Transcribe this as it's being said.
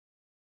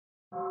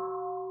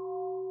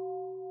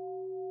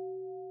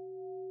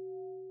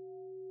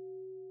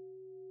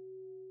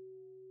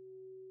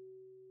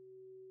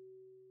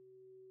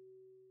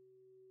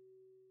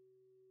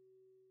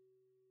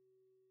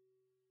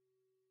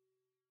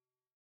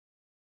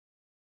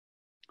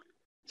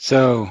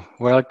So,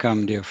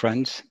 welcome, dear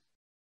friends,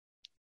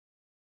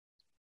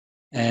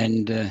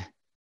 and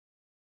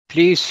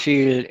please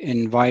feel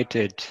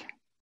invited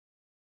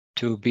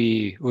to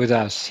be with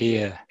us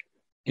here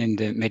in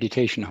the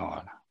meditation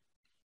hall.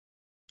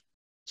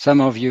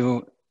 Some of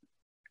you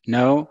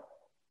know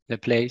the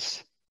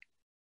place,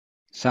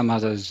 some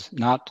others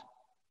not,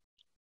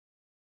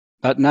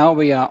 but now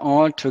we are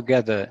all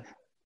together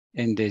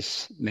in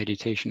this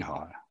meditation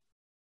hall.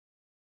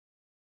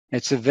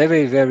 It's a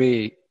very,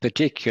 very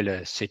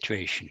particular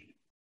situation.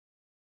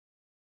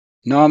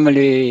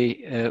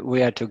 Normally,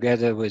 we are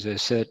together with a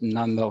certain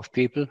number of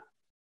people,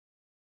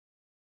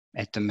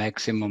 at the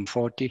maximum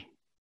 40,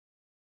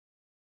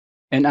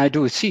 and I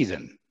do see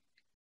them.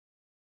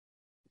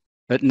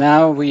 But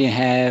now we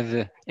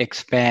have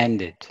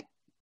expanded.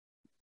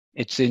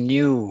 It's a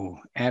new,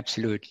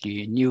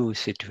 absolutely new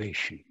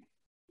situation.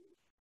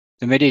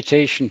 The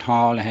meditation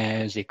hall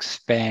has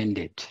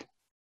expanded,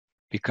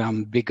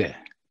 become bigger.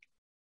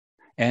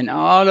 And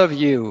all of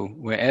you,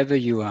 wherever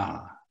you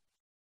are,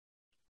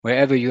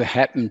 wherever you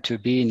happen to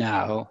be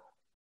now,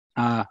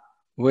 are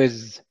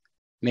with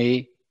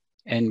me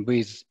and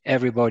with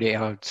everybody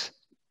else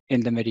in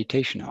the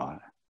meditation hall.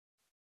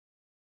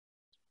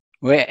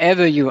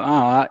 Wherever you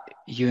are,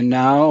 you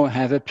now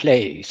have a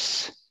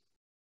place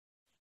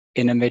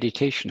in a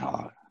meditation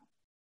hall.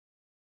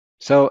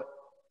 So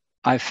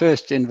I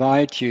first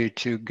invite you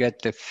to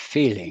get the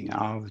feeling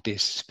of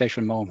this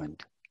special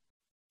moment.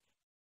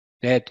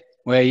 That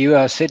where you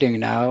are sitting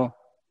now,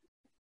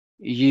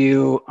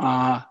 you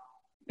are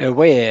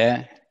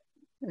aware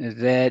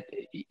that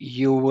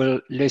you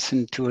will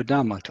listen to a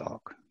Dharma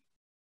talk.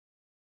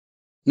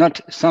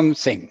 Not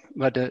something,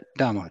 but a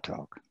Dharma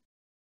talk.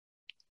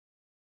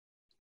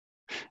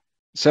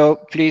 So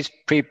please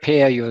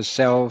prepare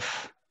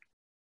yourself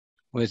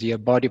with your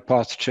body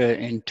posture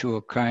into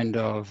a kind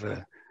of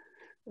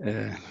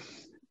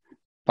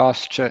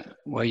posture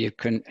where you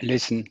can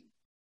listen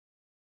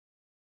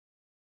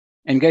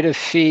and get a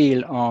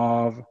feel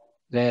of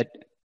that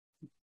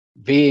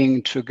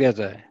being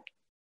together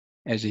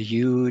as a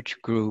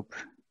huge group,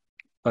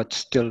 but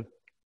still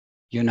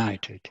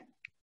united.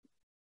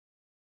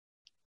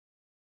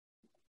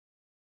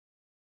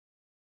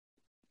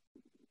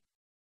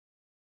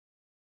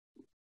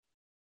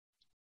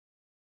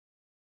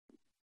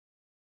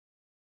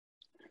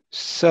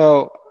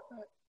 So,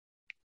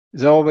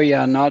 though we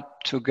are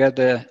not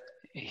together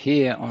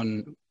here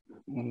on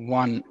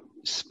one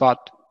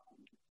spot,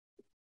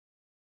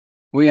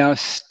 we are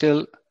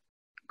still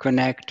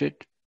connected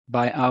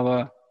by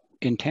our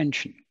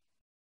intention.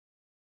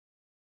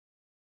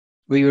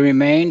 We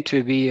remain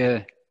to be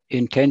an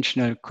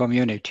intentional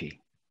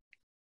community.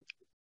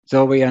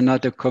 Though we are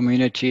not a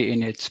community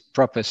in its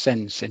proper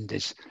sense, in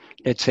this,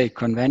 let's say,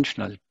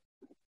 conventional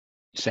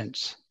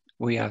sense,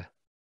 we are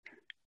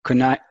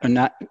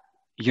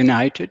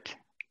united,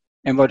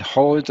 and what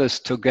holds us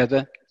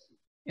together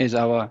is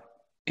our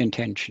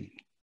intention.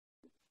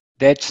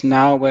 That's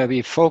now where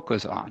we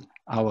focus on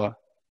our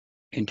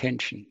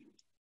intention.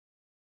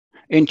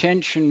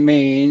 Intention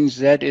means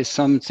that is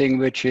something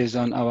which is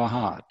on our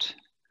heart,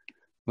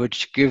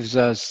 which gives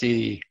us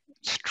the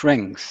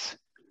strength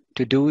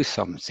to do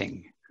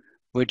something,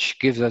 which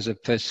gives us a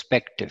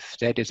perspective.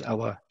 That is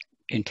our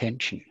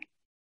intention.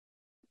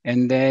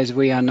 And as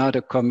we are not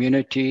a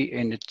community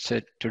in its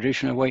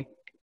traditional way,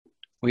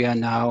 we are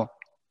now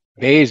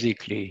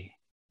basically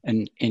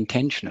an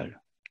intentional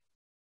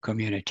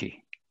community.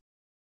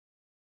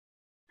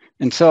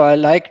 And so I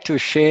like to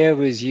share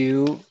with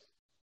you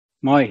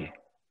my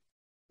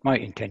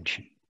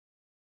intention.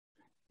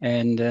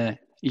 And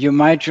you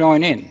might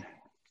join in.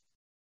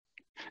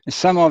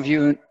 Some of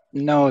you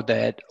know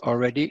that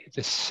already,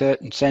 the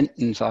certain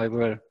sentence I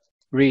will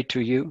read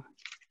to you.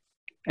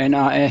 And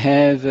I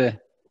have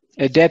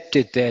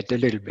adapted that a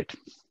little bit.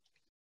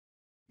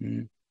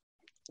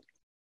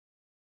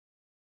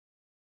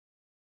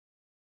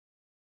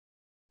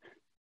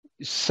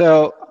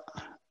 So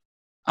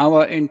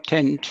our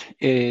intent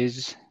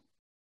is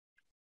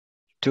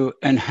to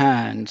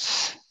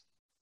enhance,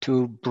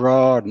 to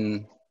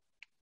broaden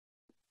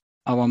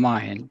our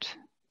mind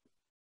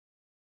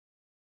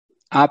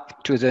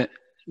up to the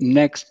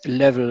next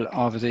level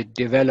of the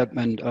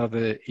development of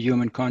a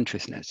human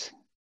consciousness.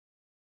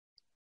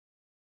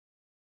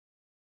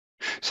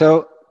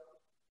 So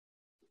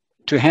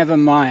to have a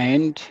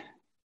mind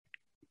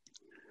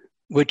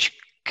which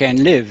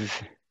can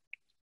live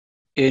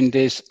in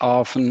this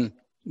often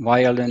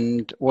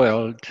violent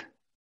world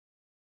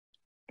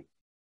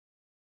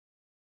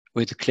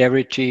with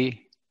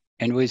clarity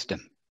and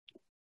wisdom.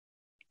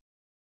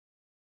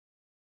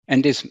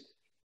 And this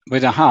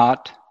with a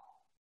heart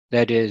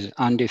that is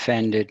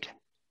undefended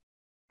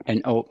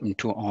and open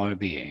to all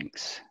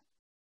beings.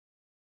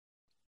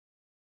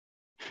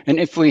 And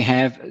if we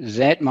have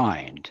that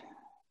mind,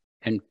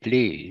 and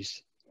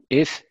please,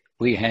 if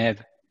we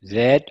have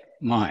that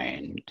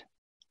mind,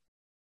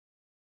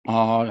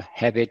 all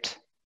habit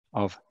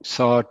of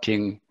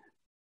sorting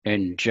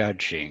and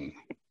judging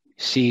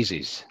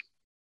ceases.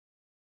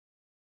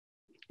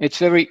 It's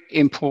very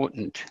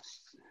important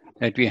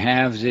that we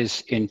have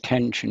this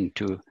intention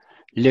to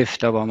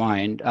lift our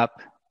mind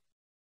up.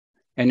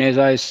 And as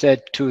I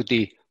said, to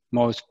the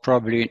most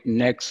probably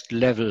next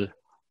level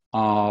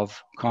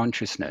of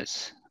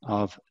consciousness,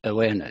 of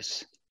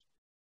awareness.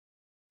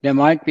 There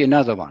might be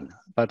another one,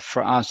 but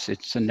for us,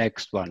 it's the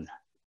next one.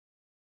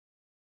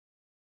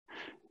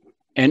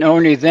 And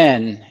only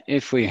then,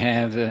 if we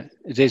have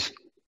this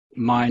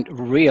mind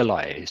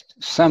realized,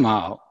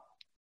 somehow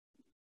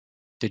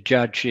the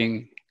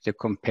judging, the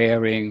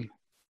comparing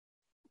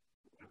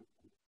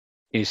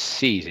is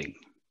ceasing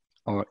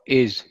or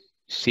is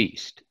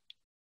ceased.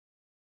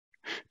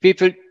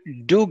 People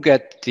do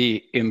get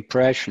the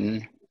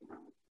impression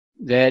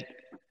that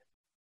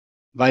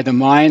by the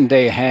mind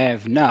they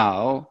have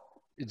now,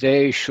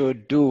 they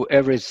should do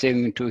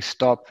everything to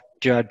stop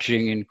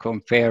judging and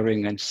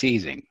comparing and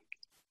seizing.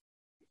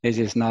 This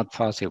is not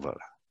possible.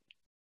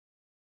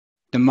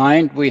 The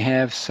mind we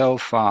have so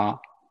far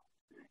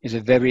is a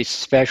very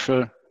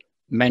special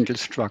mental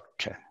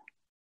structure.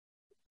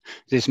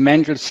 This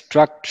mental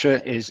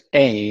structure is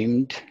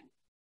aimed,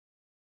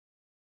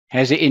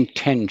 has the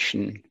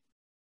intention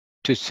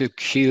to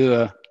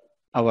secure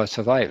our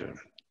survival.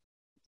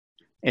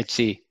 It's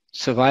the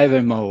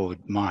survival mode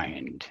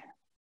mind.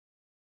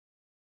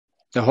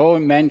 The whole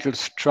mental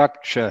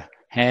structure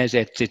has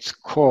at its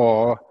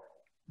core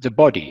the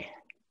body,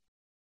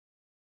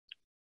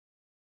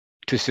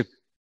 to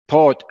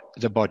support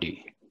the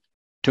body,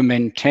 to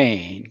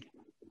maintain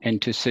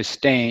and to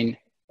sustain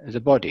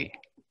the body.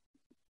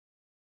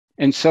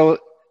 And so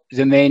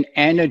the main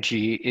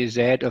energy is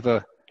that of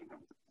a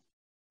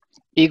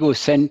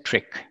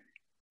egocentric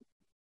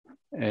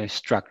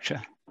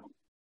structure.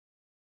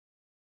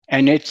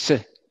 And it's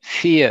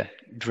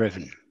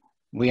fear-driven.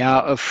 We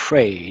are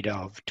afraid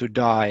of to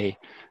die,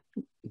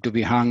 to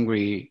be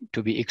hungry,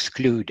 to be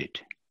excluded.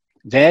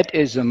 That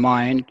is the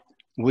mind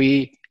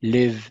we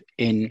live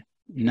in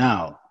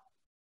now.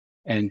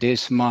 And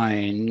this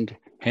mind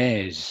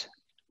has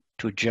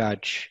to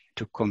judge,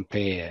 to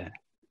compare,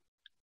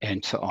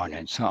 and so on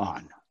and so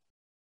on.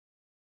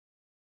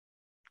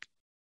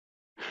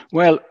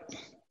 Well,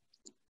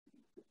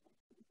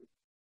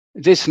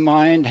 this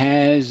mind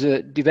has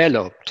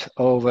developed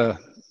over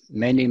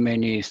many,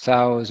 many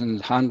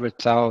thousands,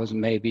 100,000,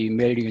 maybe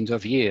millions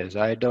of years,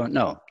 I don't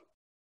know,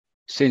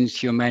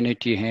 since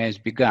humanity has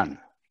begun.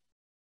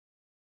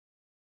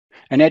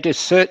 And at a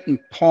certain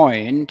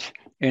point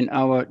in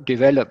our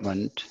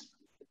development,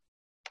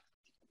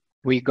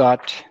 we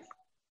got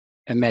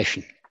a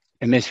mission,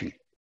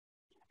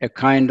 a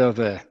kind of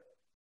a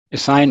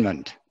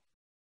assignment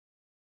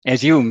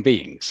as human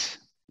beings,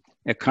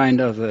 a kind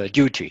of a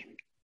duty.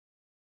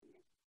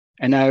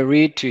 And I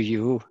read to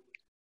you,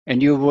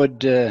 and you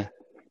would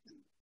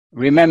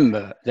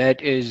remember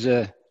that is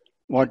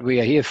what we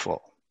are here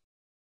for.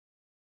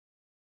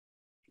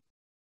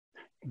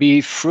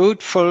 Be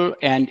fruitful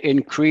and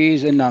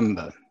increase in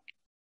number.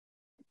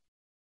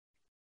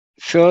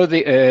 Fill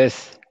the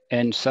earth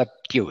and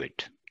subdue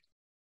it.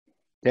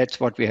 That's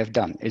what we have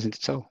done, isn't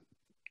it so?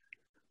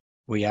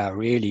 We are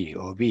really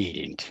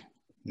obedient,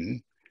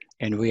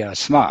 and we are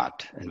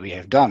smart, and we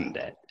have done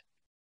that.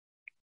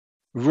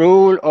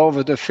 Rule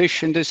over the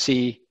fish in the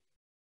sea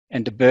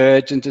and the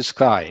birds in the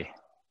sky,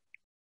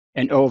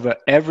 and over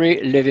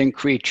every living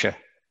creature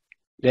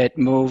that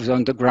moves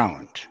on the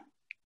ground.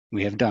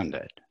 We have done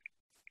that.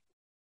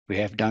 We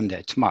have done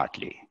that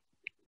smartly,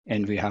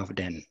 and we have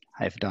done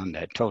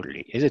that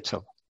totally. Is it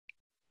so?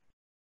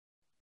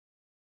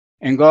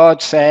 And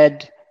God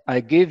said,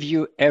 I give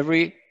you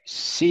every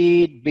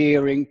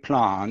seed-bearing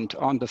plant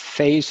on the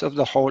face of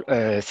the whole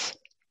earth,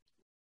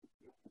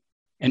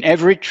 and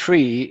every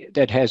tree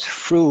that has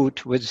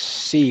fruit with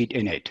seed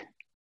in it.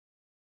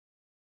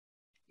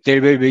 They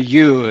will be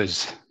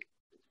yours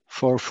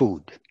for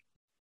food.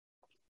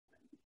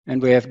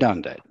 And we have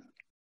done that.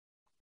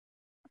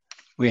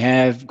 We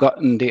have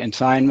gotten the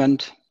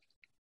assignment,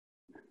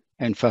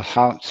 and for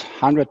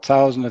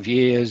 100,000 of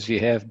years we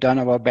have done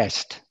our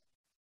best,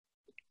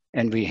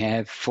 and we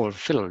have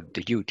fulfilled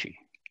the duty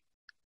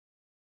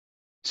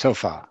so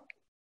far.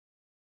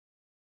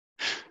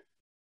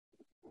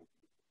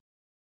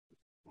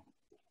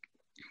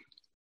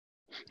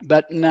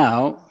 But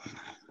now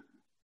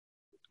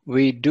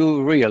we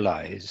do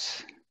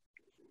realize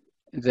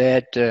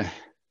that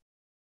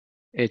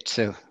it's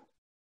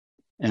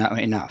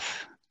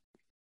enough.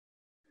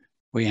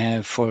 We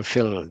have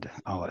fulfilled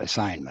our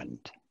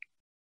assignment.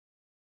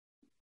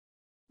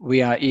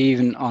 We are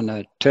even on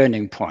a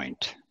turning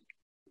point.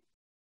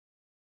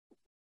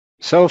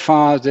 So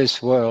far,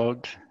 this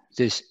world,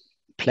 this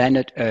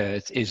planet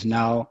Earth, is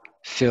now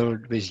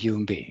filled with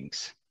human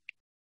beings.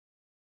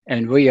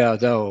 And we are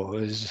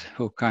those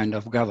who kind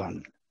of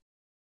govern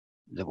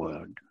the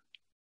world.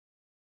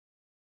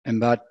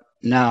 But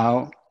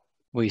now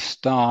we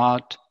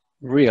start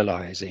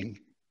realizing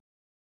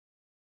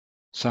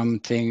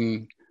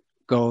something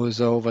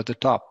goes over the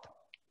top.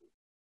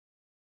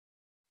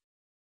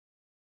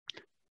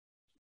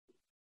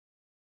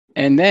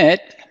 And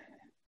that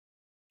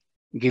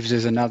gives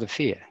us another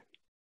fear.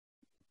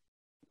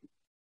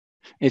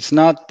 It's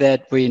not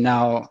that we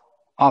now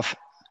off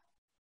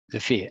the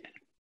fear,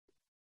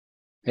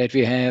 that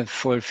we have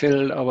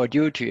fulfilled our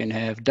duty and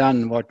have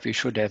done what we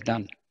should have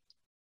done.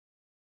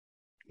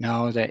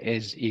 Now there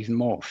is even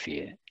more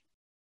fear.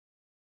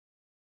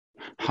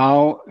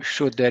 How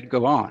should that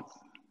go on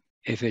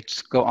if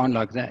it's go on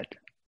like that?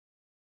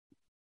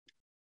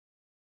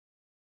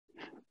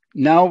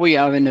 Now we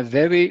are in a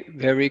very,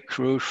 very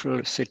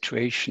crucial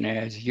situation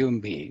as human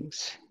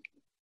beings.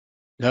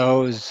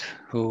 Those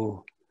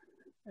who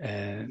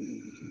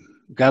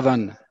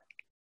govern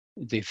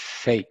the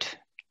fate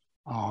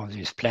of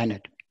this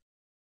planet.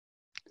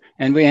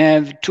 And we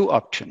have two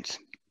options.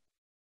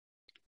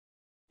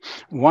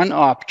 One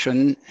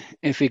option,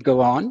 if we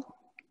go on,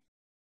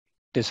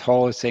 this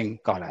whole thing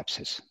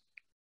collapses.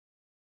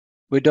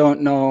 We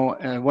don't know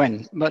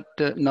when, but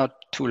not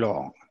too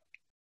long.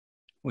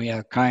 We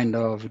are kind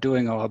of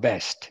doing our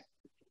best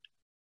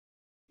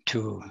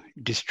to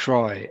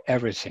destroy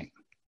everything.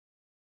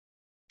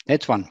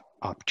 That's one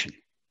option.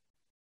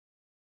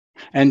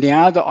 And the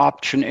other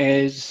option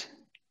is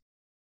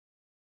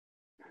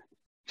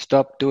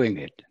stop doing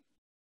it.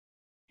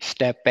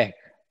 Step back.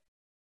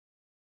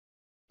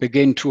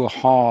 Begin to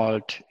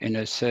halt in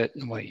a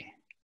certain way.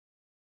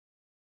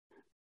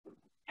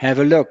 Have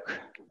a look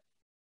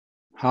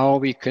how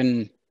we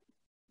can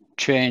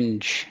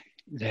change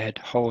that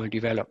whole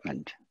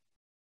development.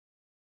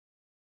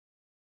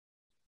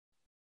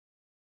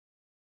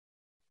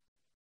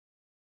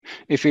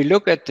 If we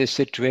look at the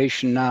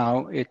situation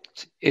now,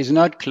 it is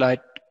not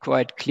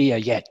quite clear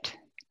yet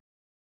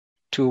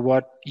to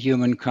what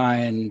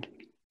humankind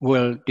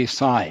will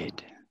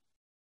decide.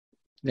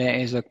 There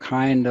is a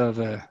kind of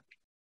a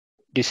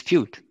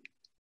dispute.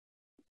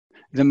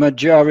 The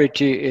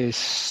majority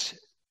is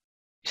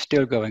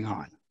still going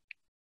on.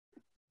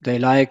 They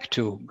like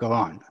to go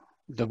on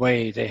the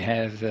way they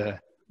have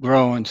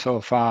grown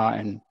so far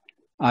and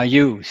are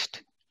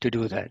used to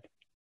do that.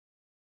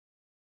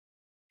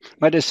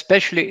 But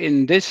especially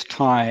in this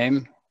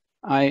time,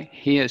 I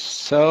hear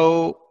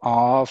so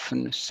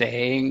often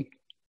saying,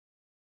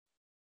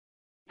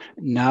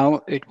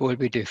 now it will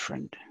be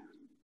different.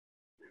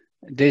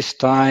 This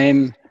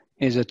time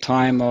is a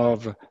time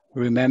of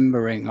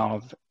remembering,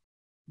 of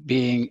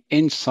being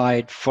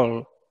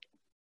insightful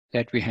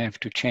that we have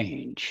to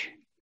change.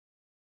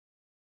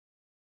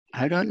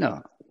 I don't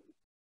know.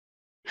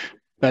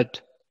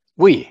 But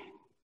we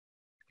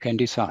can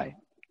decide.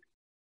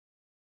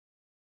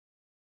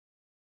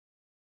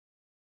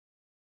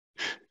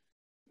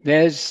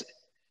 There's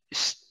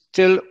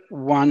still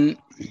one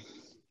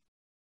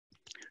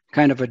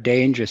kind of a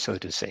danger, so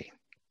to say.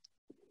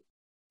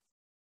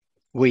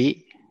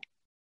 We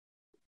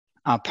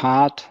are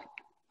part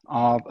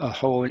of a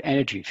whole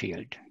energy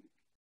field.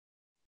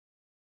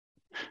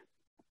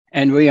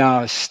 And we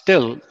are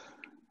still,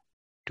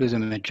 to the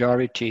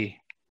majority,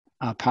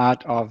 are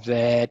part of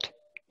that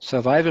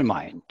survival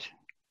mind.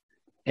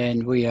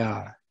 And we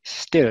are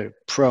still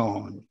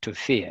prone to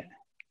fear.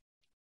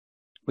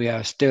 We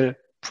are still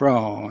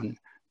prone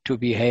to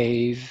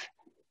behave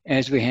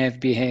as we have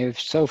behaved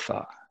so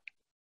far.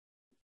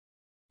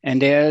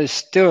 And there is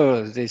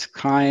still this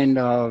kind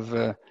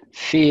of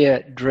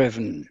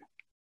fear-driven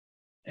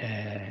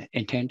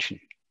intention.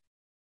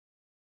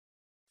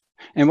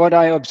 And what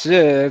I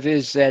observe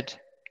is that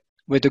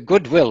with a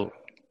good will,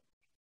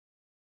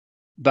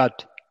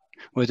 but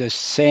with the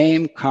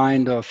same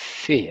kind of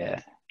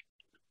fear,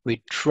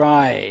 we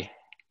try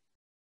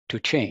to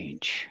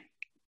change.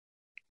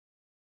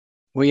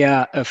 We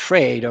are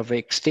afraid of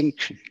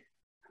extinction.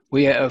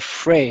 We are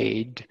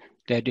afraid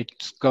that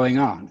it's going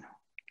on.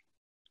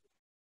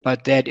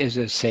 But that is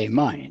the same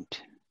mind.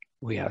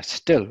 We are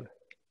still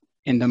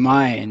in the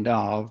mind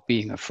of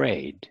being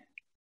afraid.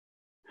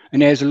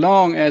 And as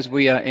long as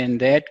we are in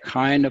that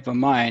kind of a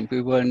mind,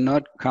 we will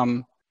not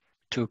come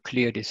to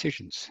clear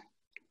decisions.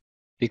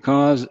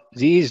 Because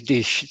these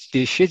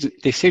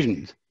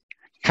decisions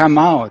come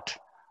out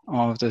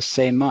of the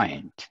same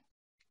mind.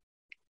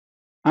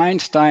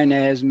 Einstein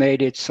has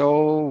made it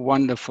so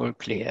wonderful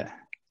clear.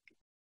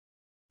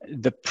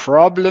 The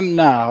problem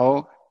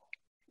now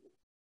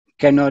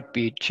cannot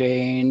be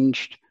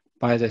changed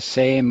by the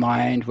same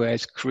mind who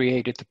has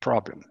created the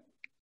problem.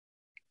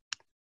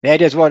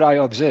 That is what I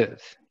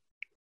observe,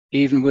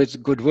 even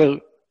with goodwill,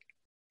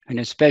 and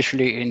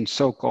especially in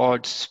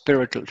so-called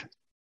spiritual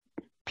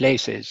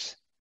places.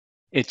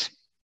 It's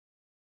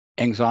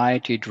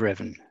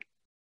anxiety-driven.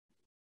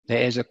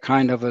 There is a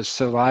kind of a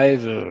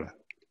survival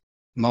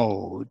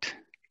mode,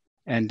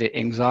 and the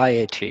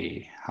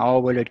anxiety, how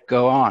will it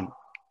go on?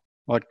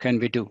 What can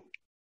we do?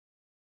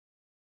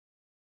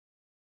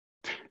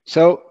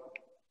 So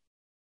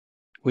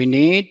we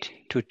need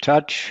to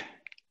touch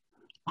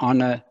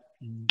on a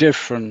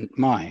different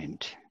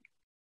mind.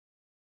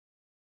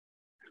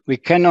 We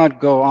cannot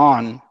go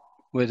on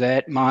with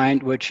that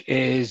mind, which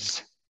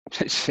is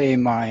the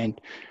same mind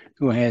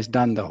who has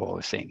done the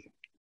whole thing.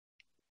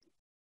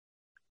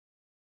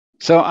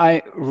 So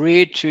I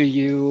read to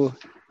you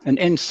an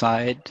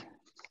insight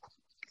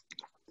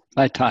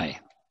by Tai.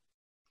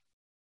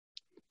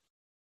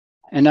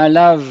 And I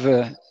love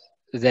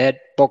that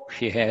book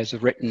he has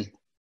written,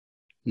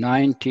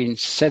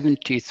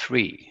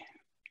 1973.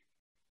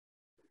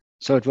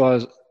 So it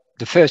was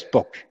the first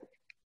book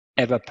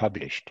ever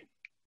published.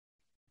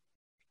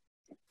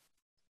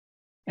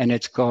 And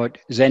it's called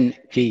Zen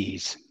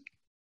Keys.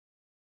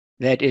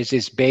 That is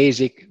his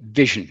basic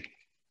vision.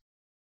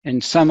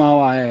 And somehow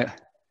I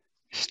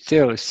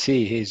still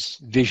see his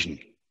vision.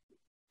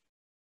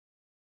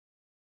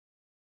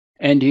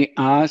 And he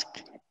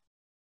asked,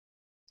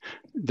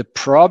 the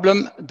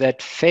problem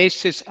that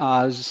faces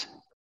us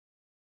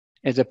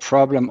is a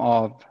problem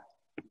of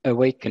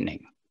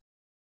awakening.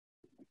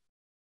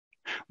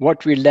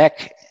 What we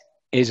lack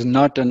is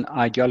not an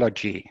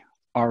ideology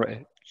or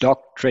a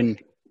doctrine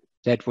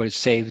that will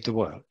save the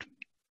world.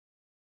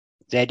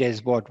 That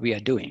is what we are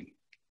doing.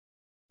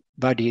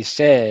 But he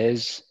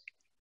says,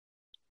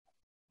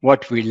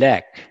 what we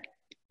lack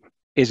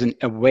is an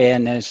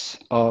awareness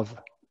of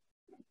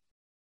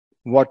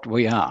what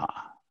we are,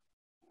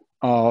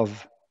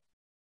 of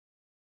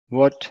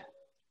what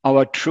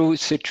our true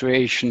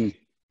situation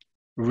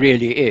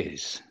really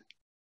is.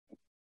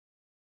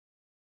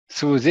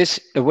 Through this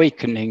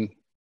awakening,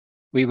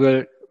 we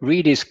will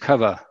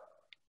rediscover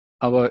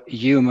our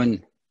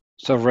human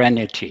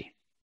sovereignty.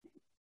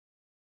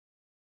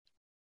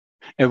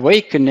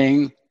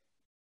 Awakening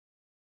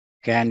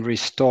can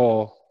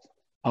restore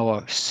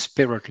our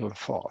spiritual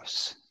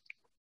force.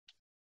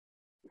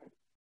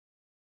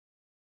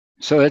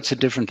 So it's a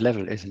different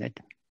level, isn't it?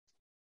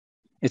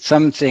 It's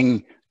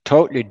something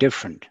totally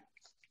different.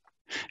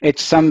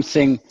 It's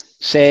something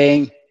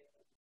saying,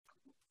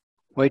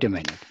 wait a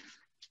minute,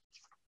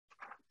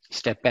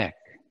 step back.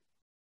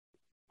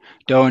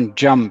 Don't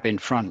jump in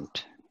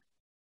front,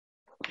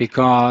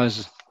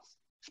 because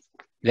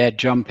that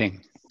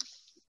jumping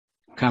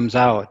comes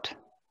out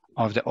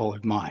of the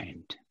old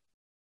mind.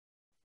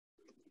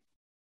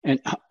 And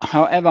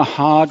however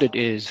hard it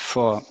is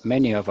for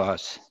many of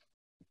us,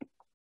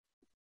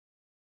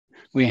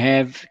 we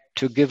have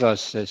to give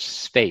us the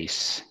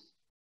space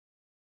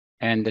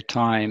and the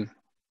time,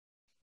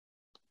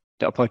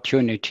 the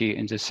opportunity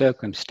and the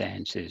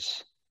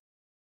circumstances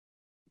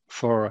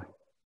for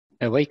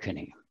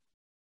awakening.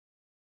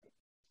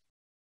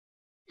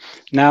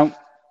 Now,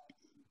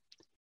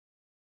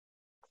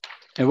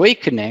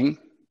 awakening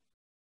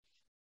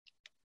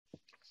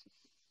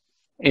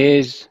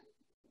is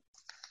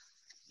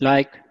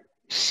like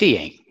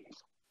seeing.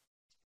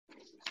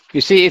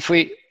 You see, if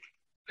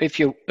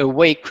you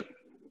wake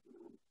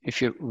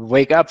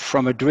up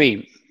from a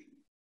dream,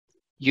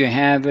 you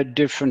have a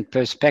different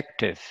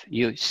perspective.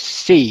 You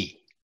see,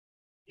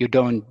 you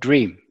don't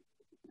dream.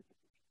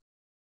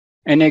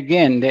 And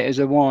again, there is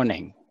a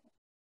warning.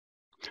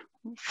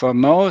 For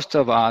most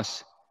of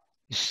us,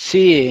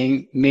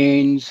 seeing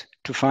means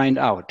to find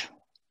out.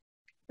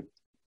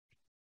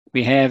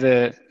 We have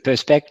a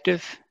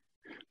perspective,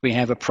 we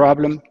have a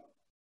problem,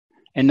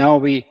 and now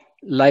we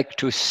like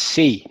to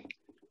see.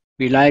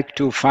 We like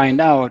to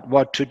find out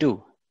what to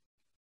do.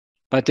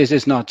 But this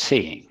is not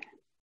seeing.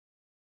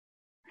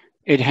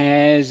 It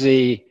has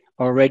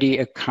already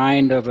a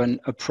kind of an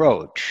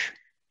approach.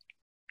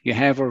 You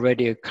have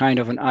already a kind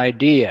of an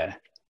idea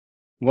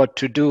what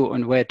to do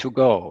and where to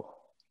go.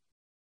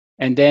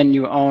 And then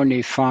you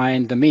only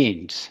find the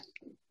means.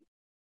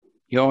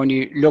 You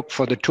only look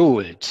for the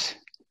tools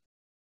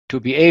to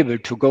be able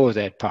to go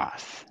that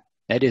path.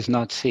 That is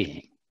not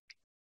seeing.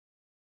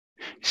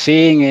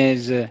 Seeing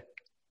is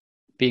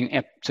being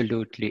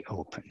absolutely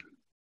open.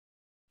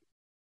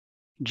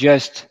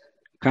 Just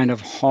kind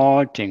of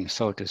halting,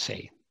 so to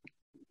say.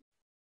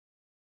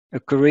 A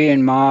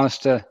Korean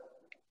master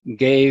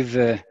gave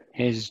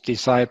his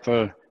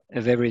disciple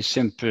a very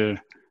simple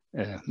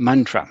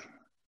mantra.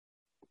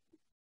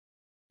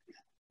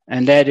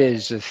 And that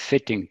is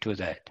fitting to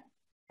that.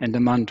 And the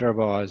mantra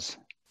was,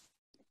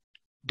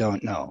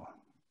 don't know.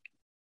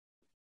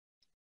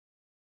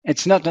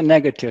 It's not a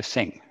negative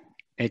thing.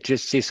 It's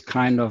just this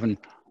kind of an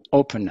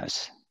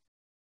openness.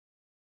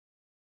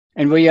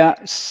 And we are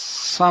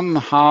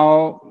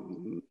somehow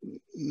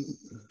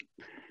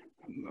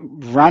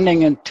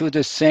running into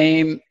the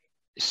same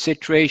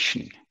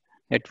situation,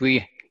 that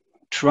we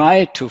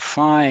try to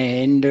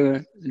find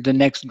the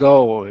next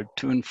goal,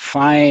 to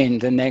find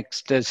the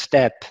next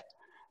step,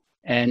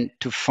 and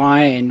to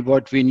find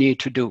what we need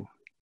to do.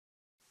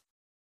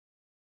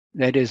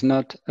 That is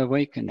not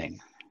awakening.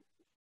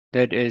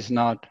 That is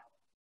not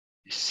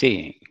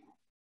seeing.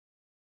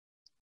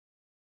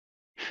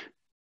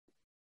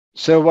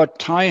 So what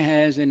Thai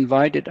has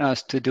invited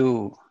us to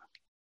do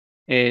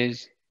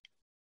is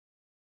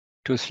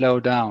to slow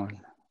down,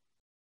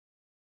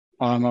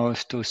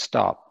 almost to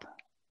stop,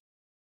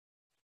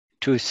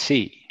 to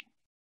see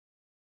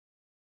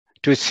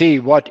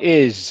what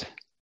is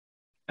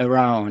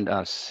around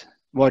us,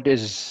 what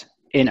is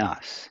in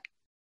us.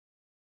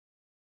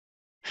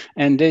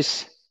 And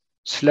this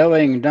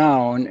slowing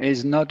down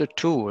is not a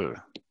tool,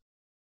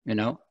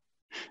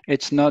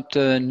 it's not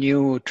a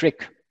new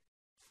trick.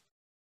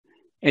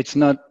 It's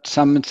not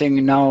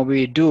something now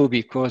we do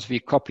because we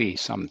copy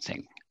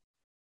something.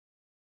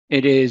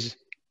 It is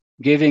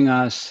giving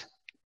us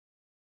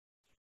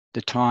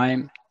the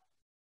time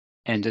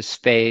and the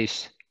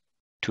space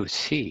to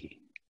see.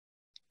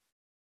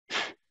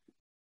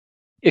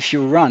 If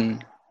you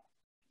run,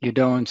 you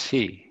don't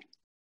see.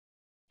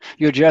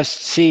 You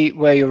just see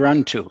where you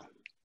run to.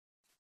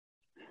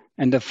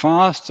 And the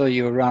faster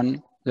you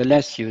run, the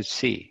less you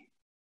see.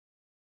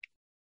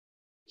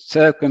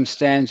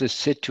 Circumstances,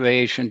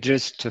 situation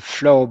just to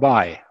flow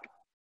by.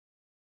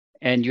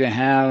 And you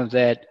have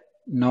that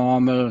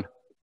normal,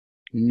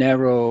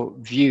 narrow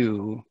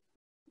view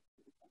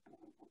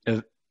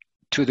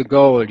to the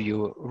goal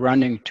you're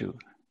running to.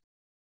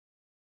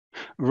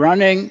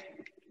 Running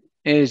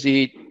is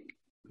the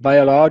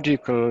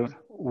biological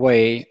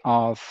way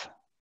of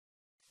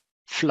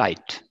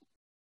flight.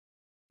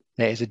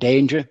 There is a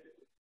danger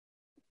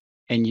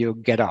and you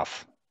get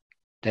off.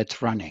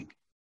 That's running.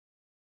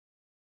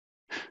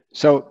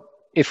 So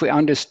if we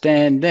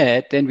understand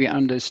that, then we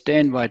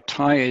understand why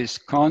Thai is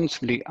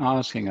constantly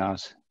asking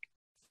us,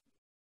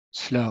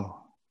 slow.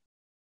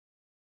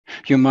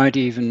 You might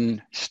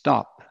even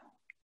stop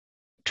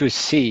to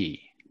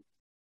see.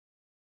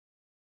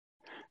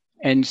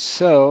 And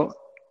so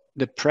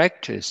the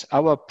practice,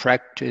 our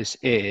practice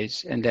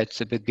is, and that's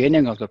the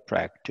beginning of the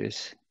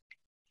practice,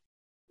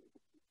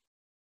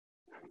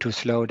 to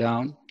slow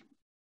down,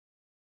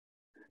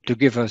 to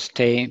give us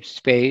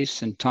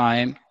space and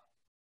time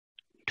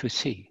to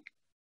see.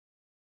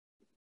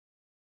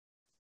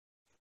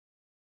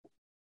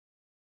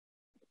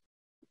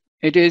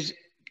 It is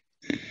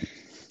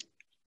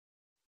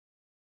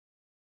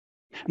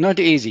not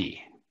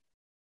easy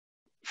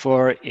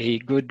for a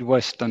good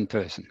Western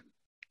person.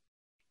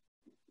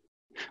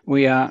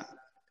 We are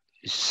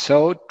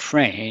so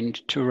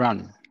trained to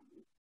run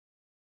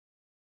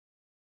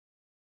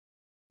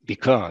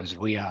because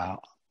we are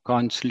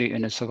constantly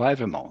in a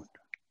survival mode.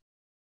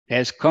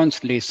 There's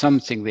constantly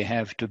something we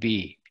have to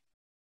be,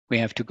 we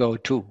have to go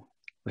to,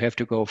 we have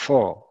to go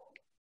for.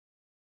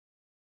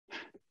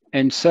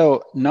 And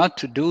so not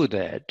to do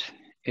that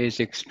is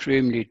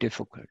extremely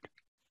difficult.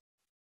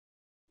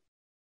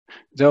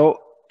 Though,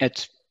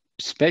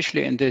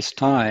 especially in this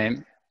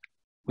time,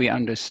 we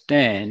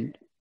understand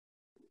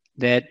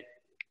that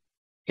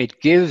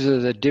it gives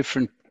us a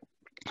different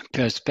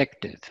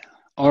perspective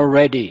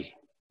already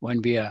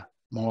when we are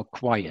more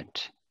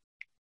quiet,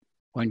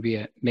 when we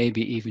are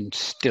maybe even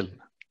still.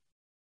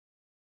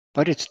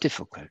 But it's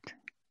difficult.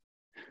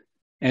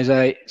 As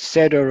I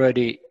said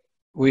already,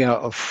 we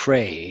are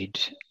afraid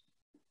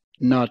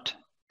not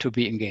to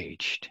be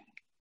engaged.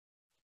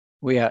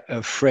 We are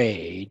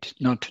afraid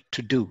not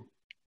to do.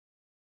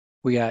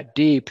 We are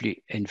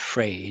deeply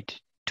afraid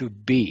to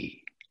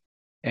be.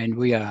 And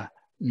we are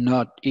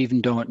not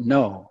even don't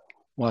know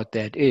what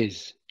that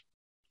is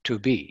to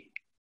be.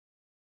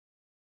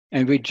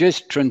 And we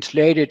just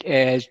translate it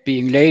as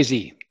being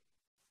lazy,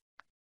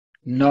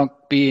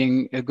 not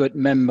being a good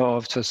member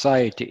of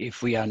society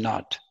if we are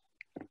not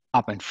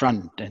up in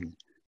front and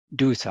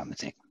do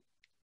something.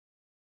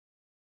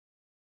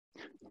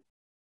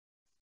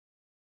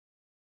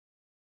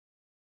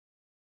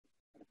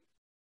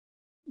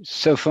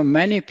 So for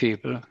many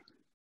people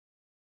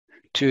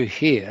to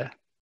hear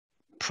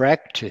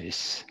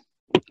practice,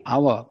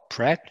 our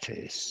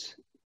practice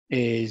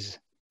is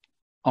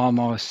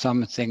almost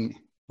something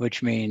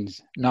which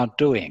means not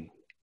doing.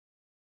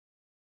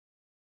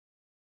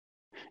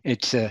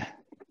 It's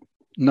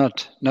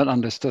not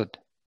understood.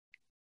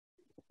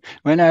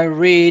 When I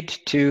read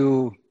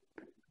to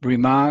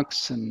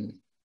remarks and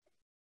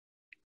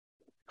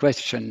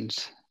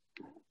questions,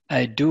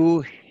 I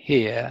do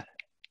hear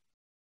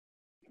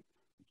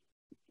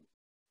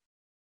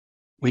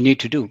we need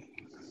to do.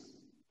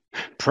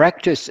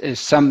 Practice is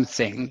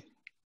something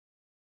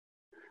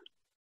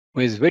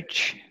with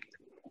which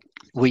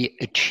we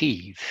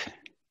achieve.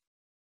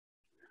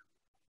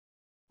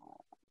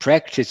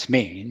 Practice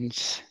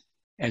means,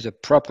 as a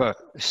proper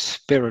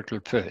spiritual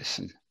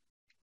person,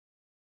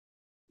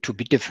 to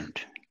be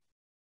different,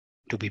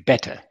 to be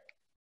better,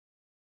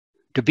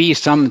 to be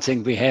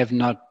something we have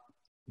not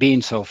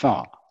been so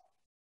far,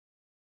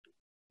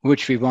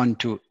 which we want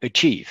to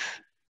achieve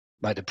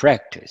by the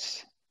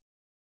practice.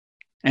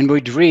 And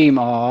we dream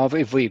of,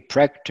 if we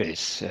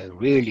practice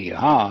really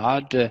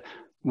hard,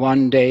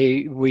 one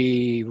day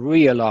we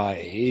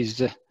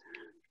realize,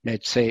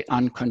 let's say,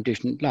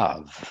 unconditioned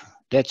love.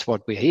 That's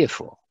what we're here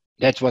for.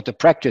 That's what the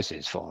practice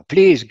is for.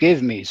 Please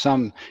give me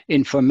some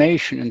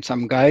information and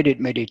some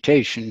guided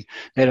meditation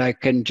that I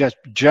can just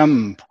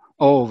jump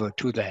over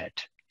to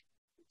that.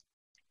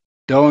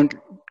 Don't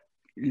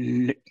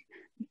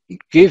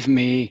give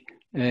me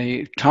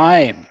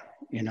time,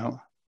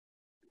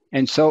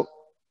 And so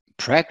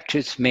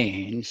practice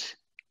means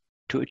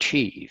to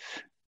achieve,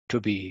 to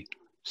be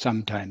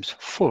sometimes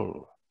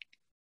full.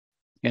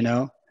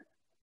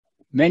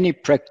 Many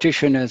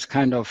practitioners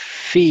kind of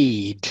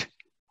feed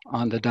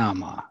on the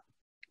Dharma.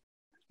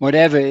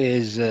 Whatever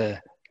is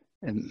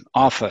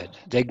offered,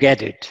 they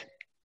get it.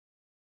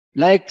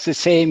 Like the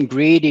same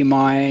greedy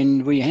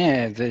mind we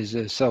have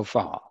is so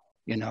far,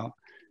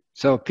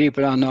 So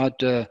people are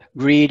not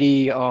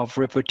greedy of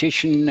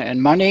repetition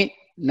and money.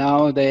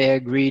 Now they are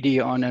greedy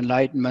on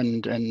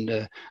enlightenment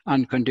and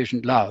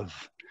unconditioned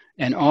love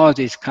and all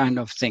these kind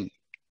of things.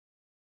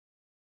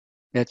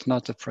 That's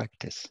not the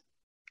practice.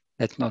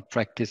 That's not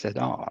practice at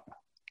all.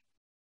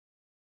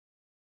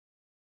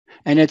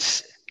 And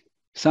it's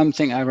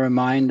something I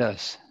remind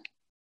us.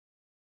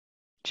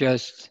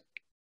 Just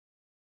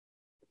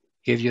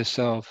give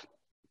yourself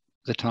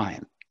the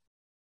time.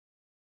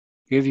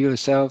 Give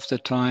yourself the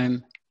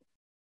time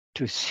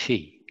to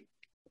see,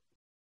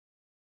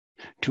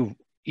 to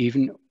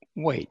even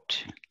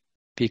wait,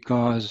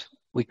 because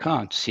we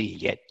can't see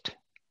yet.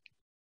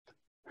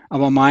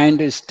 Our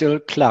mind is still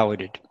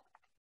clouded.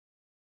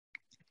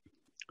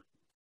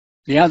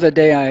 The other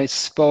day I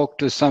spoke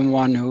to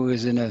someone who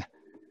is in a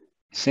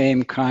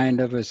same kind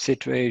of a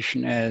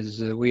situation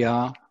as we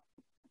are,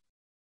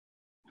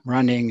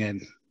 running a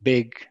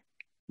big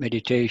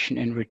meditation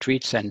and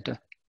retreat center.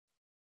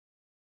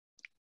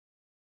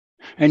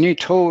 And he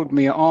told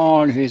me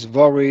all his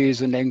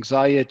worries and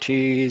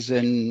anxieties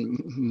and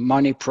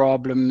money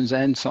problems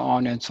and so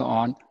on and so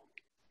on.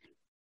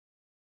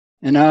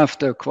 And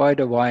after quite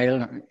a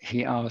while,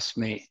 he asked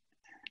me,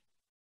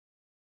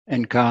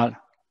 "And Karl,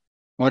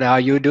 what are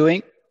you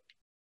doing?"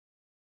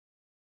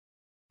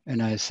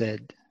 And I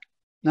said,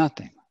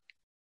 "Nothing.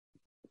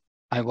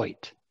 I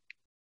wait."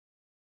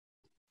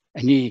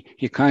 And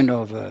he kind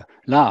of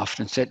laughed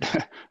and said,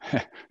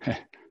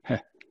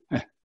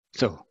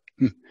 so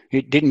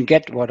he didn't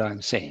get what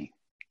I'm saying.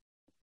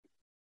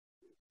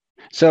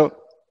 So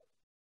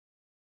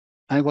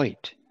I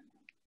wait.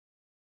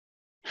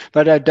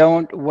 But I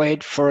don't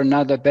wait for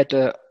another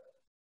better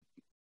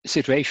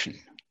situation,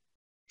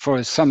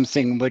 for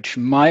something which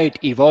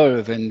might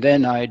evolve and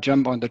then I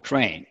jump on the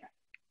train.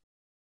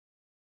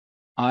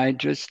 I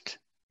just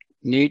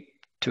need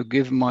to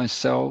give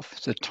myself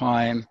the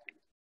time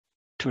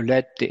to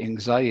let the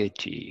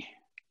anxiety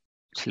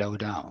slow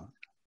down.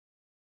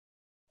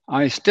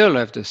 I still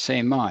have the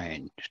same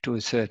mind to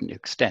a certain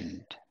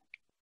extent.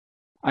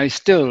 I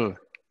still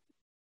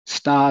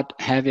start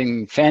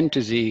having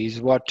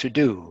fantasies what to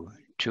do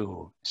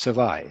to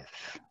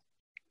survive.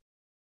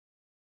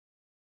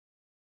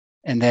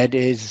 And that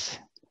is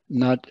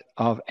not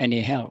of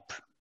any help.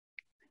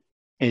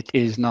 It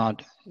is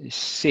not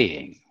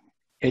seeing.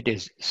 It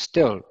is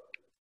still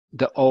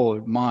the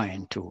old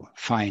mind to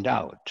find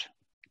out.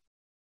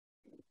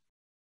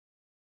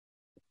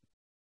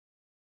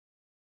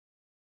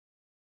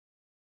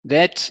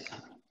 That's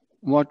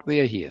what we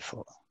are here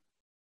for.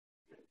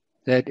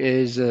 That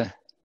is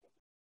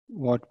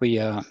what we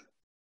are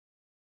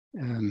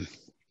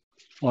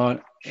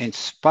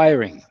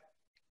inspiring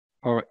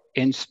or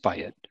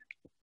inspired.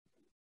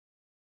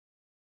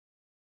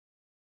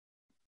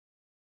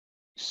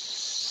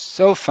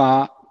 So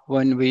far,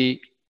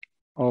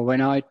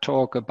 when I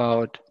talk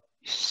about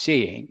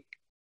seeing,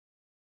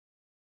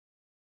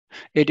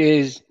 it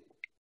is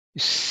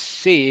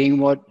seeing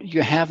what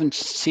you haven't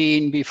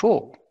seen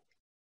before.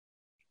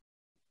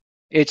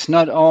 It's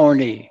not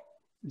only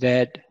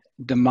that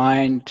the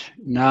mind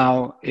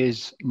now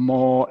is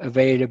more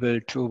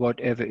available to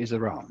whatever is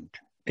around.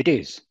 It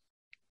is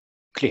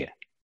clear.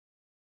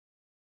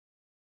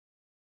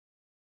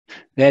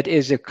 That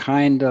is a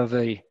kind of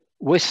a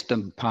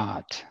wisdom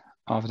part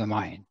of the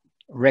mind.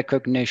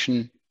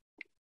 Recognition,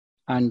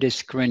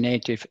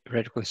 undiscriminative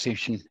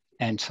recognition,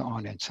 and so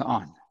on and so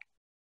on.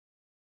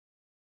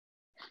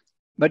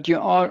 But you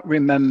all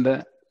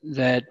remember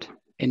that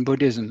in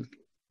Buddhism,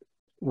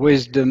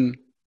 wisdom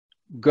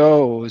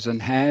goes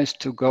and has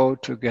to go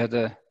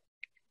together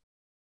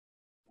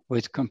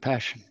with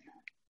compassion.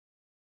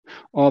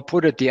 Or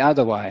put it the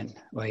other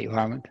way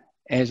around,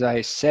 as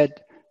I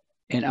said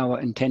in our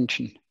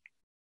intention,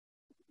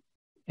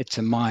 it's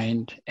a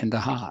mind and the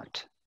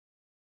heart.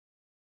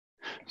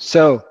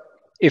 So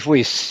if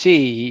we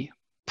see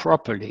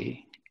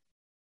properly,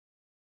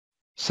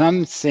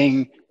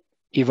 something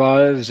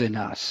evolves in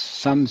us,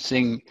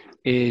 something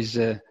is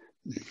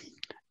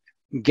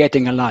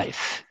getting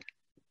alive,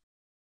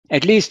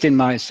 at least in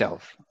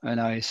myself,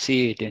 and I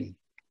see it in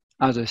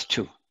others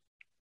too.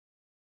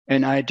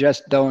 And I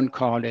just don't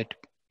call it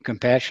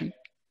compassion,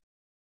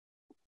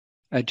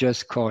 I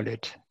just call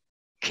it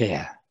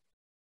care.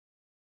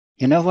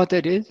 You know what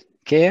that is?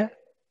 Care?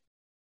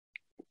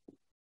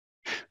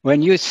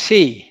 When you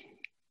see,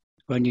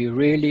 when you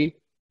really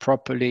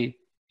properly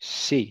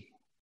see,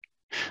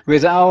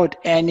 without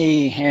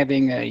any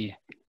having a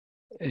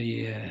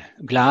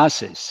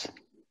glasses,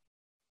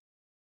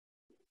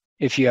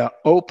 if you are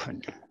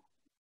open,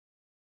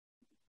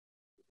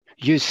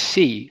 you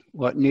see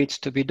what needs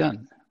to be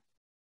done.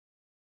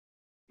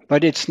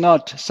 But it's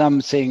not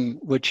something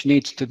which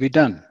needs to be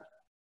done.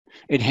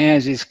 It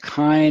has this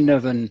kind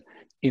of an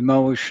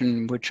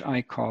emotion which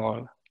I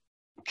call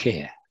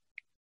care.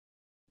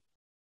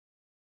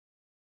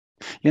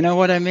 You know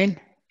what I mean?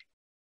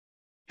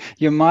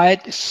 You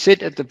might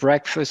sit at the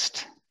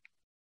breakfast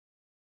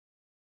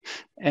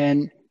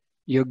and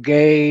your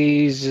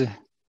gaze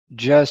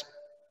just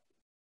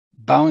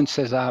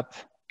bounces up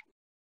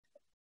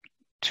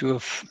to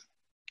a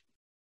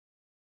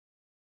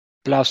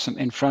blossom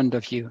in front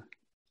of you,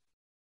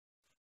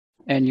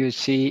 and you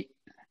see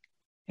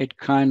it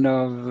kind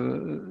of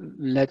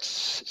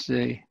lets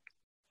the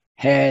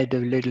head a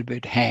little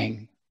bit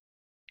hang,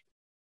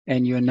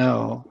 and you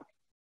know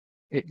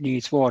it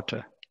needs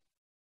water,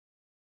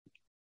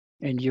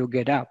 and you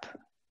get up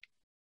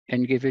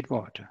and give it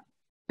water.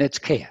 That's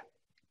care.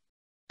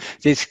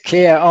 This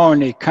care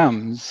only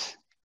comes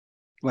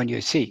when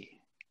you see.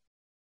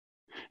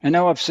 And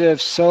I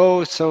observe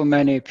so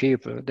many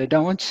people, they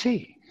don't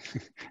see.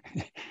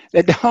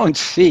 They don't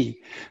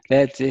see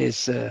that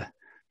this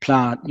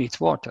plant needs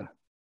water.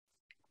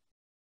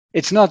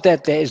 It's not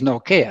that there is no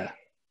care.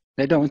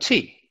 They don't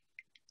see.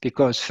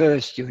 Because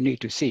first you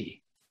need to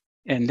see.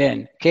 And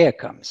then care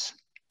comes.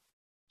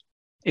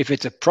 If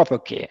it's a proper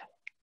care.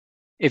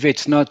 If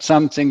it's not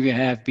something you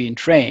have been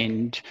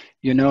trained,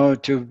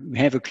 to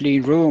have a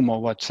clean room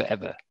or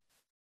whatsoever.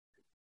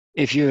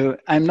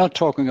 I'm not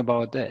talking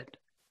about that.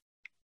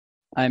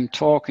 I'm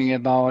talking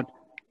about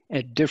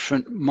a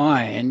different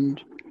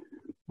mind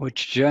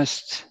which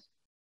just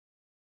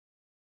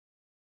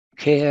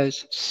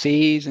cares,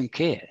 sees and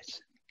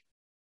cares.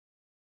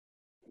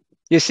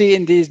 You see,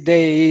 in these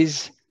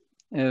days,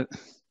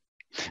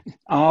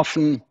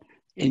 often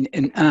in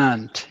an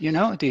ant,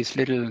 these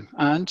little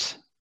ants,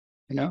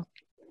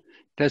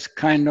 that's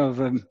kind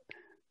of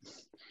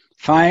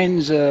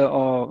finds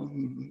or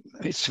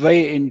its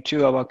way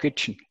into our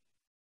kitchen.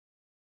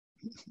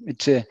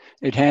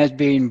 It has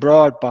been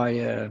brought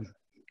by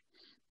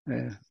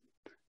the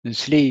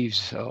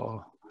sleeves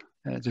or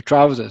the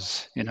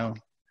trousers,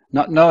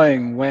 not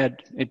knowing where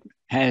it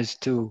has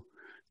to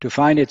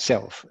find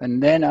itself.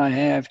 And then I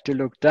have to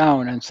look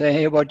down and say,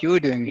 hey, what are you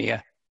doing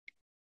here?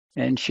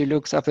 And she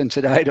looks up and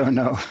said, I don't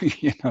know,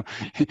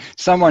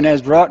 someone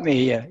has brought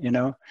me here,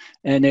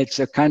 and it's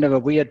a kind of a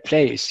weird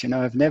place,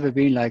 I've never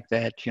been like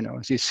that,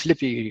 this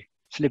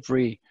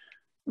slippery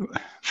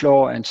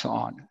floor and so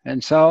on.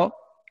 And so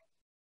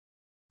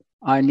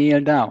I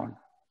kneel down,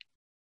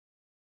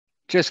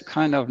 just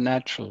kind of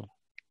natural.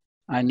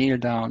 I kneel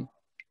down,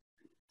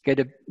 get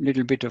a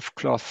little bit of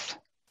cloth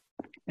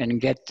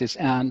and get this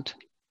ant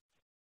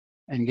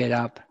and get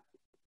up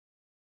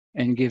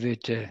and give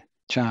it a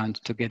chance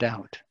to get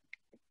out.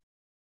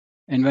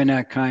 And when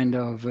I kind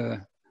of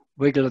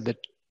wiggle the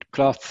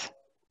cloth,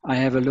 I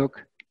have a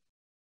look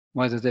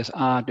whether this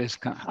ant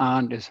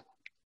is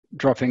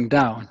dropping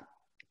down.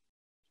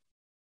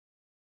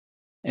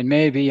 And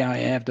maybe I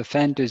have the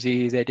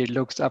fantasy that it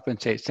looks up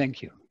and says,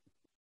 thank you.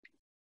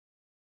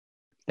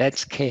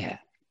 That's care.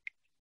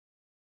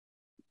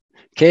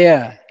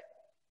 Care.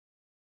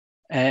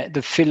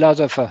 The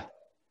philosopher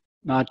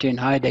Martin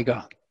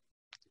Heidegger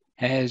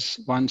has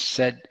once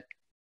said,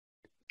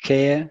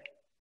 care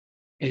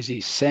is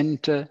the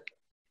center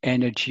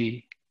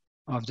energy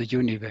of the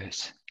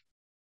universe.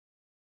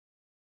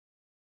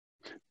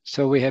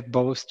 So we have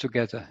both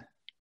together.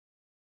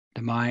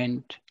 The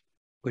mind,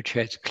 which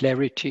has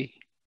clarity,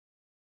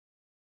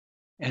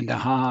 and the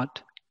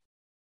heart,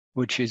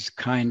 which is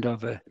kind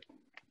of a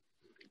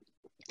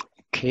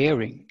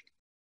caring.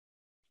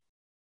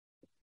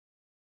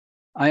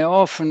 I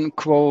often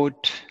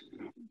quote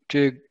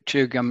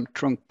Chögyam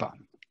Trungpa,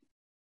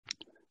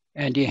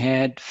 and he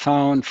had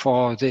found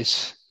for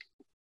this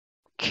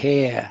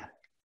care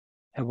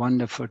a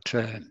wonderful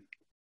term,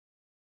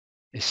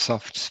 a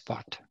soft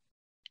spot.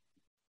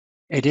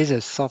 It is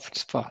a soft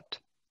spot.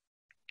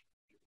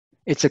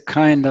 It's a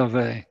kind of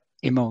a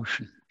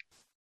emotion.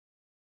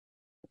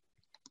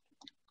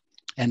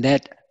 And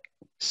that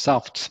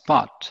soft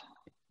spot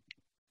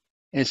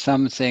is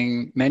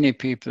something many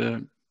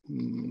people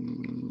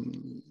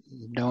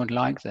don't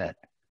like that.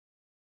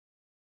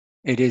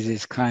 It is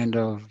this kind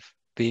of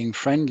being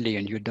friendly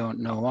and you don't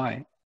know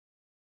why.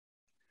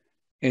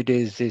 It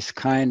is this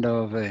kind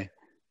of a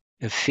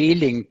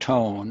feeling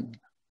tone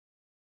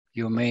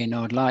you may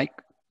not like.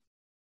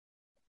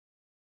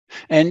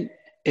 And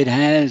it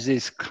has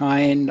this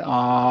kind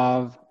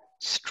of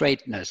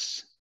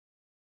straightness,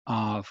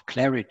 of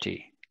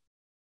clarity.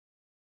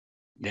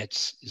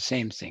 That's the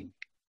same thing.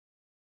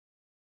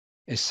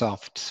 A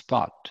soft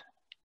spot.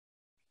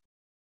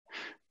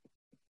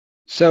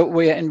 So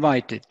we are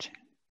invited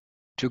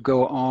to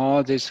go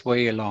all this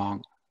way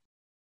along.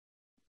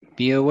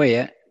 Be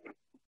aware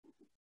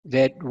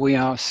that we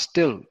are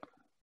still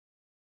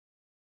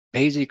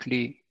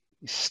basically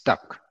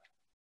stuck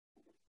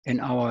in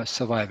our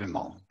survival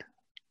mode.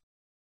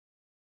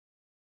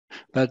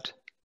 But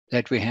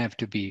that we have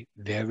to be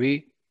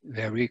very,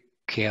 very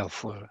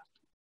careful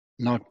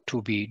not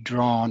to be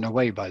drawn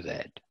away by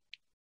that.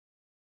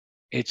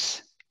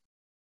 It's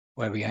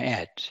where we are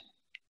at,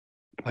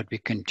 but we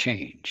can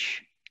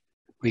change.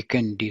 We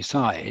can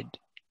decide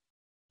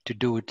to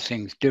do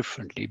things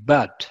differently,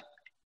 but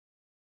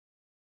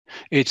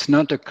it's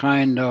not a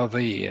kind of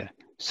a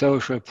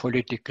social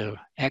political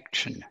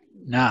action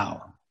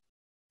now,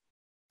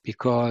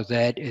 because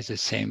that is the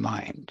same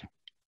mind.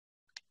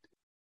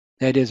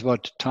 That is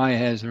what Thai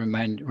has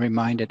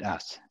reminded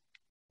us.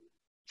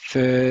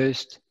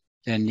 First,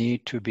 there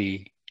need to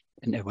be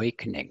an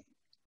awakening.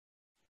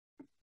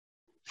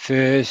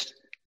 First,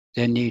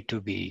 there need to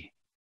be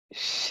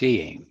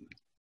seeing,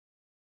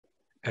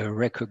 a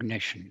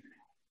recognition.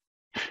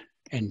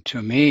 And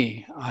to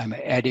me, I'm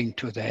adding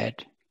to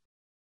that,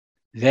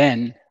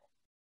 then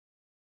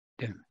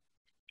the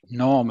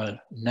normal,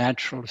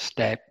 natural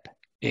step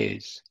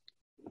is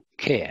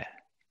care,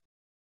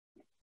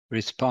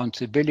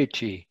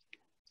 responsibility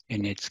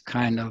in its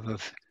kind of a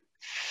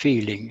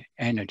feeling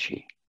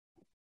energy.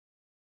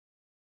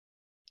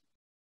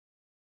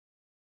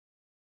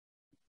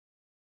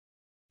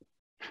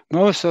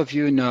 Most of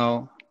you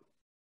know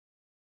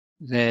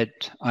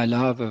that I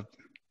love a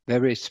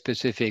very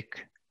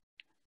specific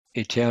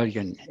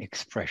Italian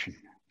expression,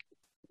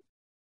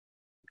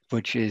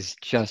 which is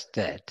just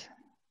that.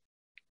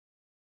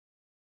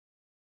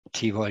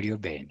 Ti voglio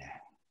bene.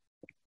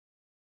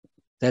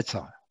 That's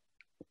all.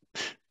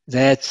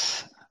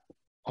 That's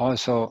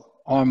also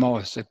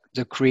almost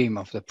the cream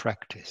of the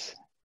practice.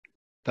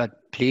 But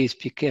please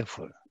be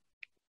careful.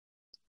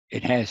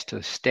 It has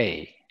to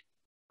stay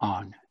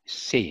on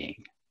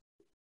seeing,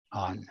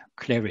 on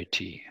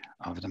clarity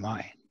of the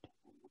mind.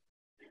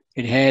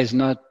 It has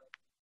not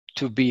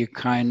to be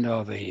kind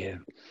of a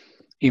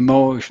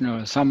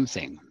emotional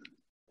something.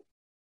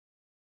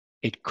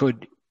 It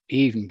could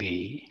even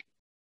be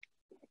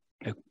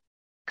a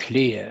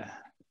clear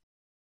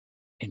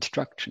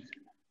instruction.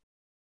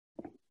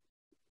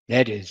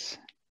 That is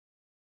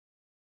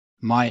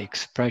my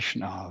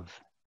expression of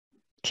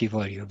ti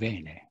voglio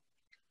bene.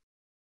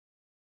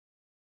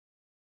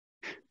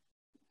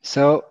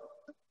 So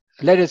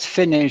let us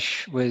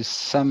finish with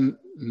some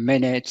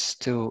minutes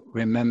to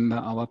remember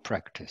our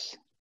practice.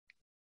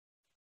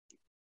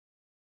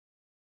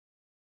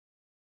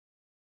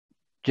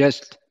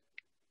 Just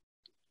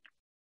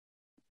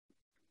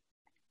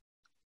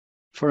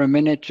for a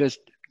minute, just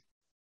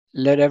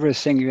let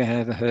everything you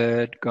have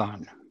heard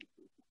gone.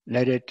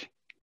 Let it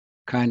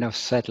kind of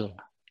settle.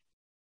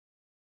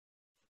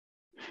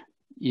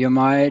 You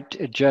might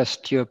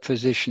adjust your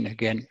position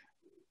again,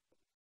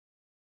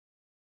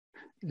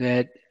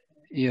 that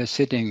you're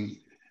sitting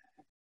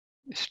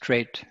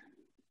straight,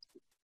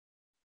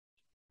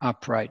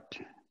 upright,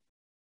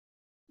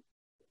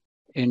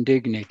 in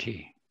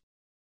dignity.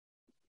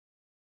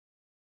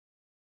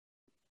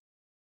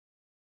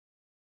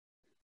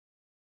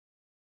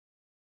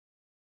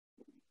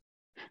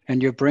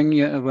 And you bring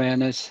your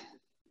awareness,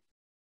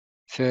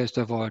 first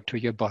of all, to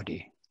your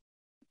body.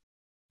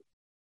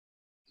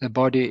 The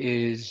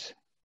body is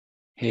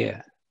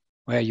here,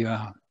 where you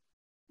are.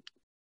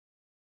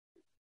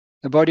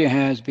 The body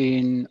has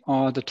been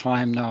all the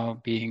time now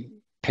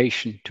being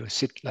patient to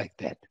sit like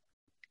that.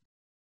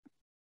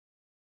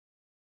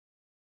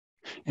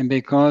 And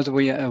because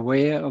we are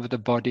aware of the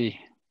body,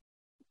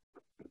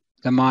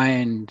 the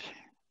mind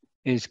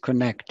is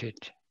connected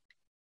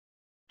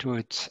to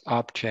its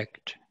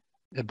object,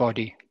 the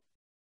body.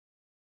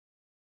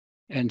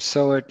 And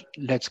so it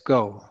lets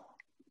go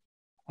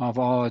of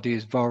all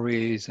these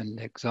worries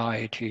and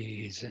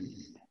anxieties and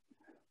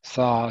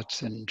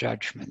thoughts and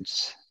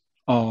judgments.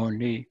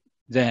 Only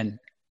then,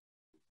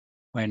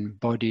 when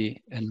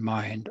body and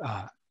mind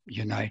are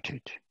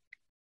united,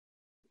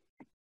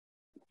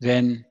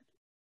 then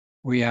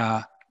we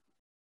are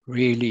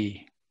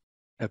really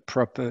a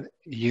proper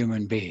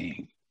human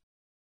being.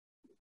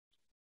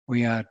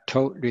 We are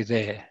totally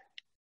there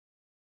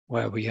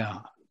where we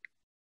are.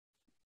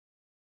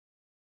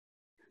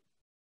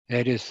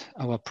 That is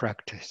our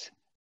practice.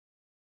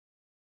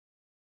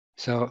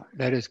 So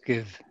let us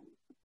give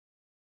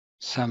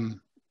some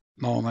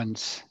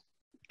moments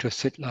to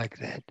sit like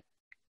that,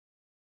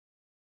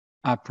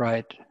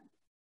 upright,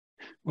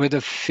 with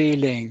a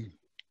feeling,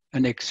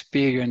 an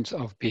experience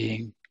of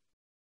being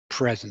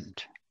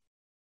present,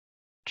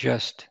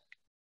 just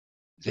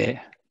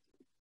there.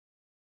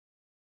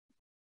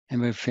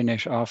 And we'll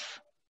finish off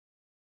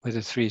with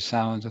the 3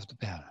 sounds of the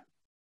bell.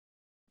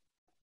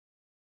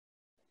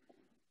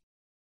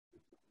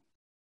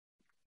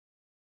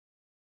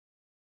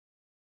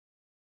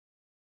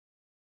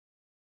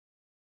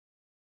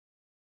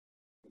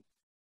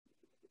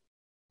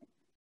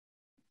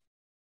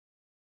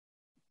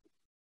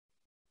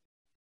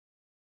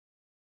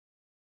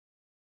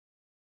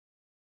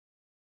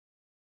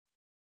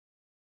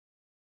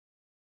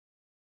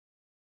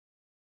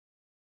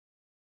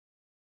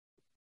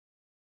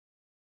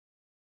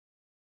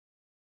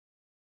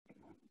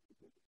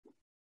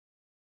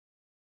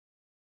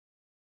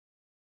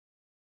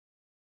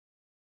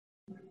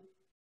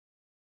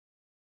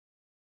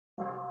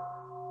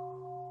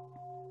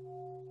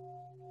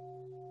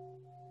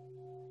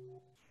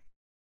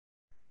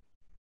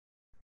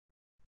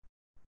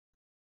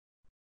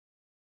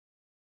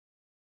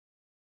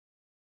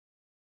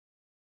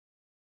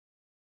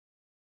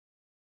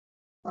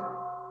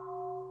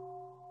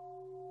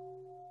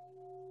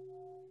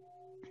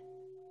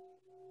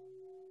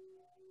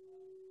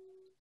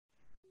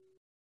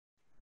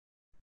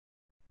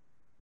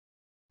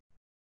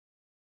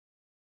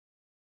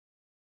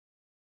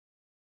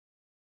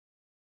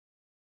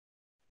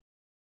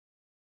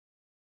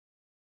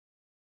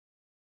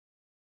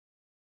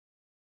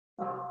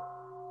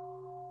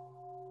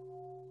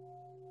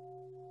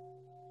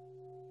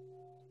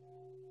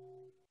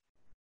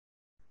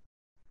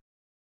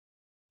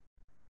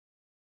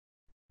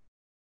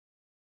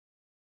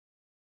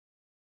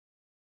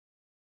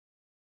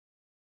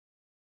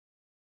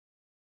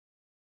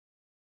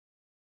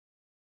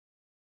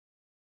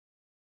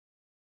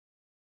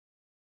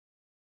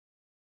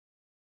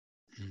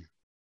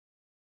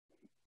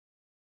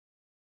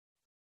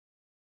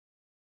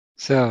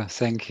 So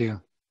thank you.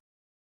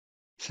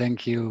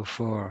 Thank you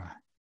for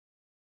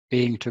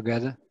being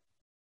together.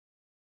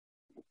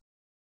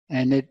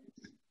 And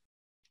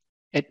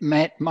it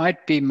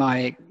might be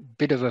my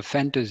bit of a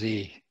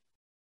fantasy,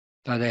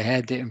 but I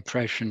had the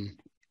impression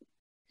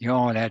you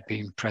all had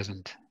been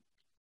present.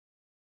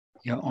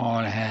 You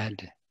all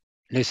had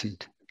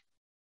listened,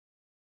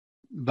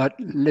 but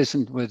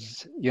listened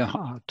with your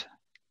heart,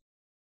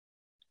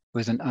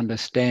 with an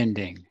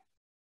understanding.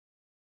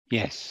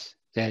 Yes,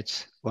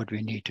 that's what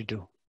we need to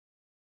do.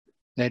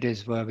 That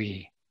is where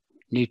we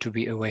need to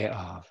be aware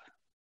of.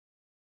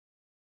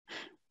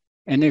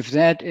 And if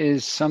that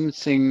is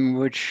something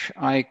which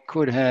I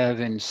could have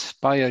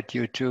inspired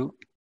you to,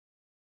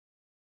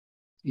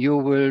 you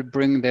will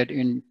bring that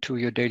into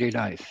your daily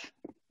life.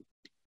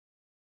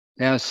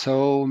 There are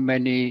so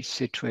many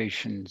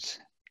situations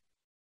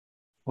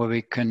where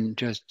we can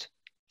just,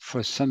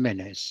 for some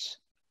minutes,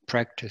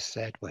 practice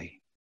that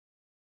way.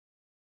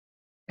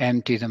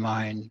 Empty the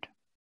mind,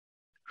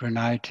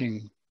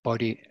 uniting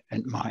body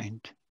and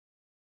mind,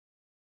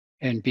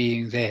 and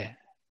being there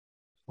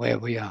where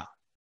we are,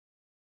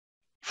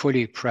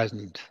 fully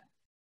present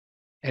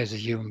as a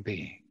human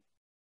being.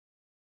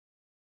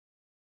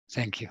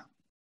 Thank you.